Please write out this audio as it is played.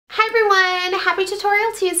everyone! Happy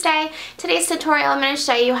Tutorial Tuesday! Today's tutorial I'm going to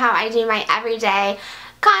show you how I do my everyday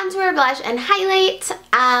contour, blush, and highlight.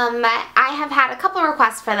 I have had a couple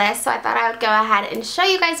requests for this, so I thought I would go ahead and show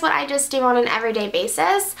you guys what I just do on an everyday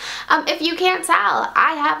basis. If you can't tell,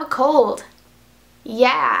 I have a cold.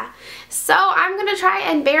 Yeah. So I'm going to try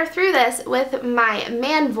and bear through this with my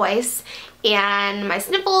man voice and my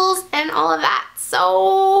sniffles and all of that.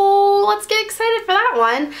 So let's get excited for that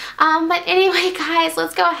one. But anyway, guys,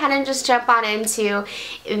 let's go ahead and just jump on into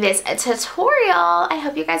this tutorial. I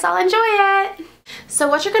hope you guys all enjoy it. So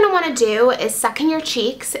what you're going to want to do is suck in your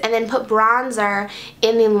cheeks and then put bronzer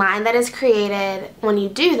in the line that is created when you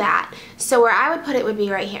do that. So where I would put it would be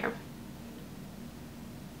right here.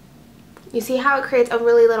 You see how it creates a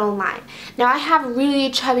really little line. Now I have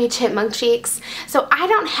really chubby chipmunk cheeks, so I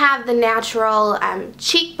don't have the natural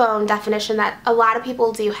cheekbone definition that a lot of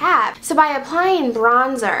people do have. So by applying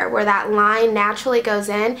bronzer where that line naturally goes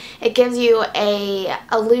in, it gives you a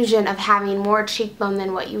illusion of having more cheekbone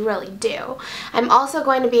than what you really do. I'm also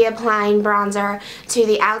going to be applying bronzer to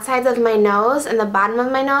the outsides of my nose and the bottom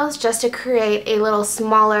of my nose just to create a little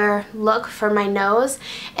smaller look for my nose,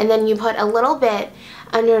 and then you put a little bit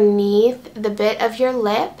underneath the bit of your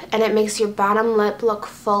lip and it makes your bottom lip look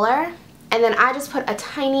fuller. And then I just put a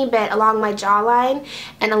tiny bit along my jawline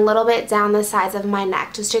and a little bit down the sides of my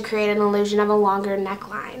neck just to create an illusion of a longer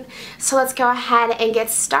neckline. So let's go ahead and get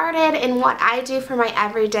started in what I do for my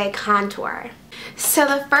everyday contour. So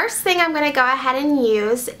the first thing I'm going to go ahead and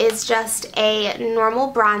use is just a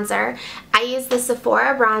normal bronzer. I use the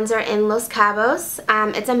Sephora bronzer in Los Cabos.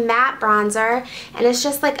 It's a matte bronzer and it's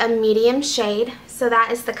just like a medium shade. So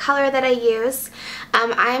that is the color that I use.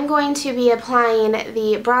 I am going to be applying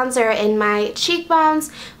the bronzer in my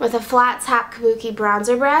cheekbones with a flat top kabuki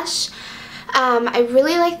bronzer brush. I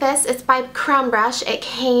really like this. It's by Crown Brush. It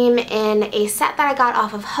came in a set that I got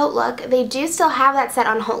off of HauteLook. They do still have that set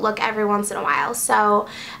on HauteLook every once in a while, so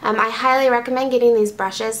I highly recommend getting these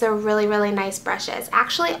brushes. They're really, really nice brushes.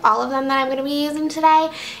 Actually, all of them that I'm going to be using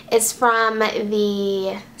today is from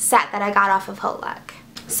the set that I got off of HauteLook.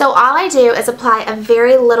 So all I do is apply a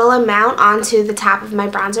very little amount onto the top of my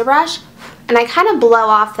bronzer brush, and I kind of blow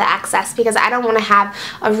off the excess because I don't want to have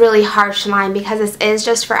a really harsh line because this is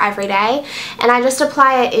just for every day, and I just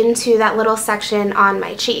apply it into that little section on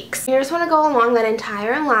my cheeks. You just want to go along that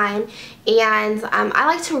entire line, and I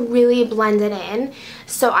like to really blend it in,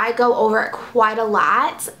 so I go over it quite a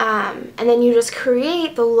lot, and then you just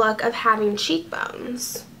create the look of having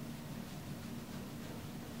cheekbones.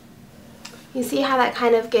 You see how that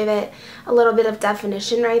kind of gave it a little bit of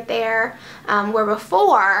definition right there, where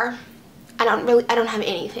before I don't have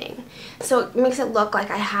anything. So it makes it look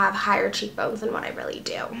like I have higher cheekbones than what I really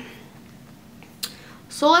do.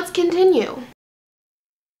 So let's continue.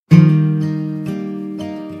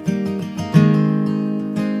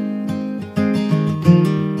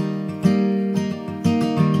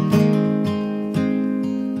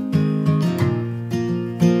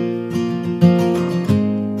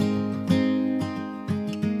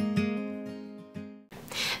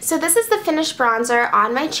 So this is the finished bronzer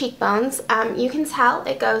on my cheekbones. You can tell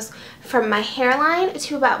it goes from my hairline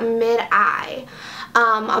to about mid-eye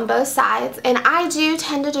on both sides. And I do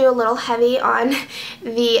tend to do a little heavy on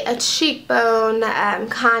the cheekbone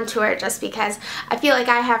contour just because I feel like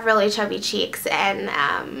I have really chubby cheeks, and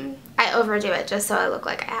I overdo it just so I look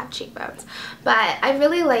like I have cheekbones. But I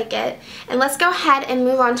really like it. And let's go ahead and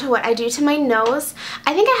move on to what I do to my nose.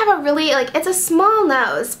 I think I have a really, it's a small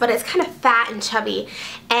nose, but it's kind of fat and chubby,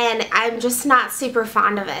 and I'm just not super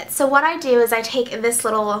fond of it. So what I do is I take this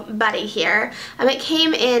little buddy here. It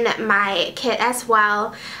came in my kit as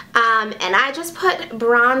well, and I just put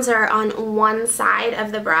bronzer on one side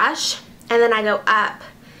of the brush, and then I go up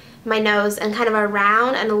my nose and kind of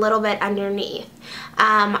around and a little bit underneath.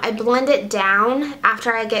 I blend it down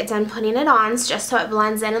after I get done putting it on just so it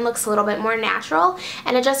blends in and looks a little bit more natural,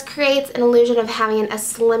 and it just creates an illusion of having a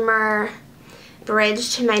slimmer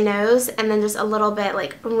bridge to my nose and then just a little bit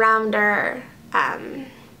like rounder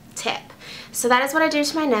tip. So that is what I do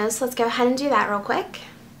to my nose. So let's go ahead and do that real quick.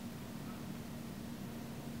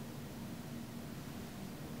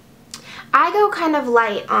 I go kind of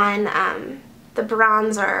light on the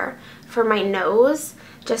bronzer for my nose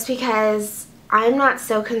just because I'm not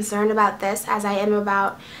so concerned about this as I am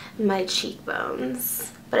about my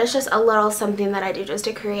cheekbones. But it's just a little something that I do just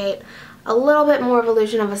to create a little bit more of an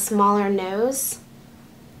illusion of a smaller nose.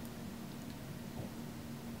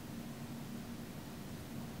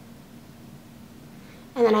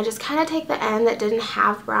 And then I just kind of take the end that didn't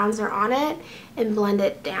have bronzer on it and blend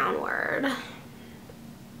it downward.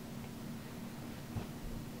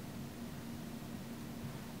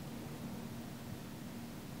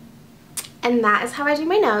 And that is how I do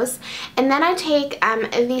my nose. And then I take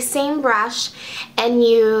the same brush and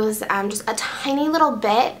use just a tiny little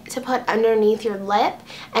bit to put underneath your lip,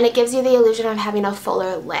 and it gives you the illusion of having a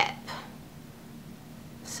fuller lip.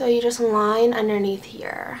 So you just line underneath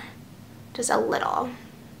here, just a little.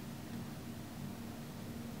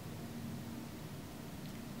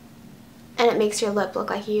 And it makes your lip look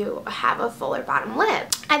like you have a fuller bottom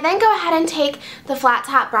lip. I then go ahead and take the flat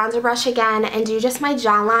top bronzer brush again and do just my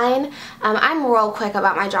jawline. I'm real quick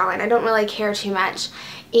about my jawline. I don't really care too much.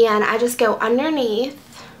 And I just go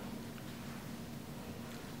underneath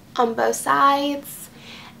on both sides.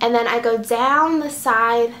 And then I go down the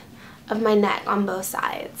side of my neck on both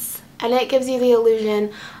sides. And it gives you the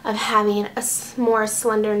illusion of having a more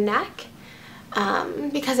slender neck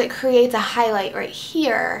because it creates a highlight right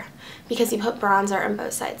here, because you put bronzer on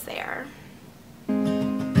both sides there.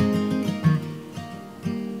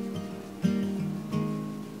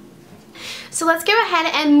 So let's go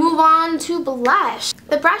ahead and move on to blush.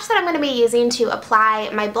 The brush that I'm going to be using to apply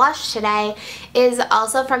my blush today is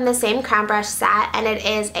also from the same Crown Brush set, and it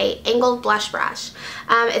is a angled blush brush.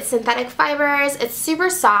 It's synthetic fibers, it's super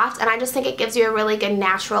soft, and I just think it gives you a really good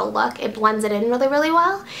natural look. It blends it in really, really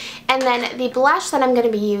well. And then the blush that I'm going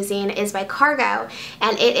to be using is by Cargo,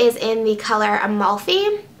 and it is in the color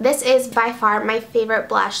Amalfi. This is by far my favorite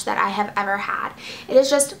blush that I have ever had. It is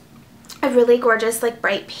just a really gorgeous, like,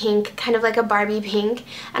 bright pink, kind of like a Barbie pink,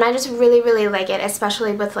 and I just really, really like it,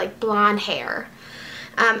 especially with like blonde hair.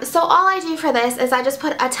 So all I do for this is I just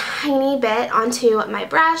put a tiny bit onto my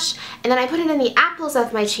brush, and then I put it in the apples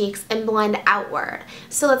of my cheeks and blend outward.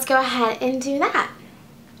 So let's go ahead and do that.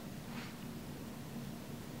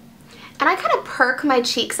 And I kind of perk my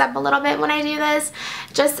cheeks up a little bit when I do this.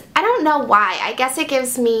 Just, I don't know why. I guess it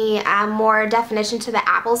gives me more definition to the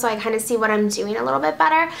apple, so I kind of see what I'm doing a little bit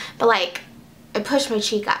better. But like, I push my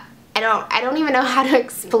cheek up. I don't even know how to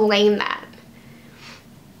explain that.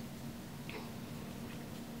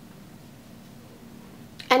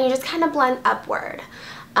 And you just kind of blend upward.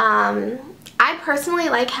 I personally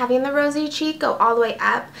like having the rosy cheek go all the way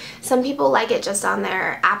up. Some people like it just on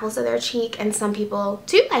their apples of their cheek, and some people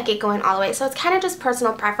do like it going all the way. So it's kind of just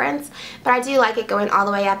personal preference, but I do like it going all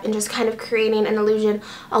the way up and just kind of creating an illusion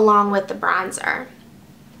along with the bronzer.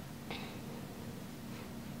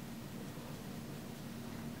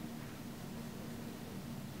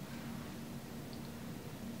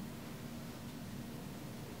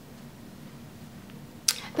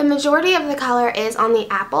 The majority of the color is on the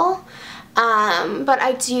apple, but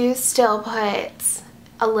I do still put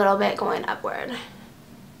a little bit going upward.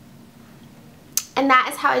 And that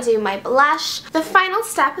is how I do my blush. The final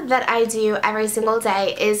step that I do every single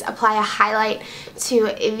day is apply a highlight to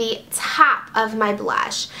the top of my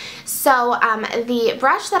blush. So the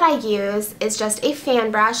brush that I use is just a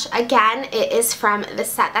fan brush. Again, it is from the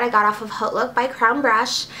set that I got off of Haute Look by Crown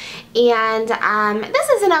Brush. And this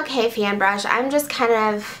is an okay fan brush. I'm just kind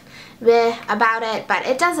of bleh about it, but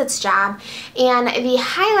it does its job. And the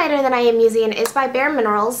highlighter that I am using is by Bare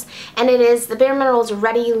Minerals, and it is the Bare Minerals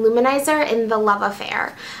Ready Luminizer in the Love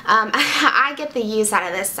Affair. I get the use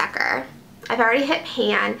out of this sucker. I've already hit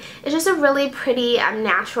pan. It's just a really pretty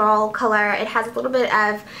natural color. It has a little bit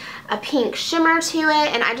of a pink shimmer to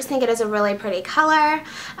it, and I just think it is a really pretty color.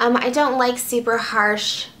 I don't like super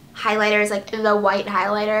harsh highlighters, like the white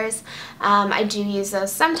highlighters. I do use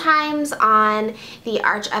those sometimes on the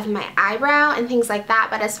arch of my eyebrow and things like that,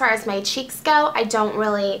 but as far as my cheeks go, I don't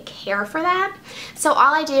really care for that. So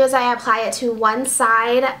all I do is I apply it to one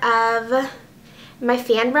side of my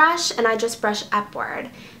fan brush, and I just brush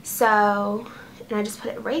upward. So, and I just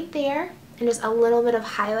put it right there, and just a little bit of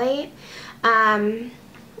highlight.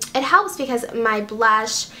 It helps because my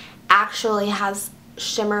blush actually has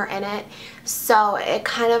shimmer in it, so it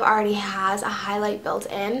kind of already has a highlight built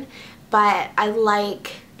in, but I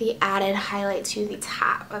like the added highlight to the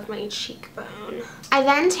top of my cheekbone. I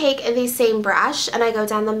then take the same brush and I go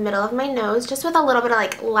down the middle of my nose just with a little bit of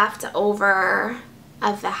like leftover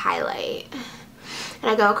of the highlight,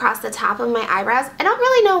 and I go across the top of my eyebrows. I don't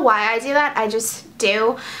really know why I do that, I just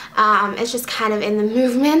do. It's just kind of in the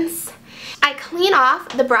movements. I clean off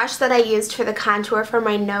the brush that I used for the contour for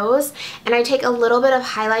my nose, and I take a little bit of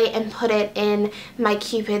highlight and put it in my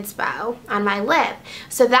Cupid's bow on my lip.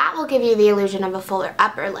 So that will give you the illusion of a fuller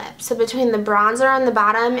upper lip. So between the bronzer on the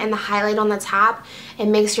bottom and the highlight on the top, it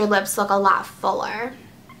makes your lips look a lot fuller.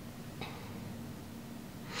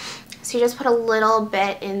 So you just put a little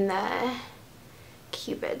bit in the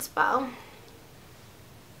Cupid's bow.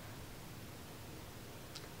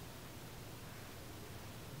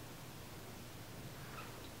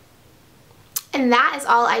 And and that is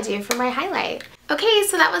all I do for my highlight. Okay,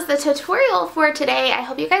 so that was the tutorial for today. I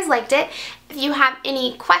hope you guys liked it. If you have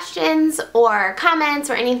any questions or comments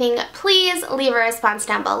or anything, please leave a response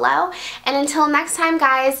down below. And until next time,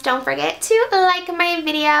 guys, don't forget to like my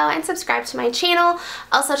video and subscribe to my channel.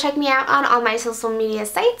 Also, check me out on all my social media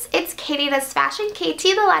sites. It's Katie Does Fashion, KT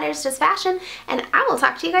the letters Does Fashion, and I will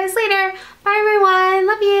talk to you guys later. Bye, everyone.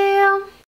 Love you.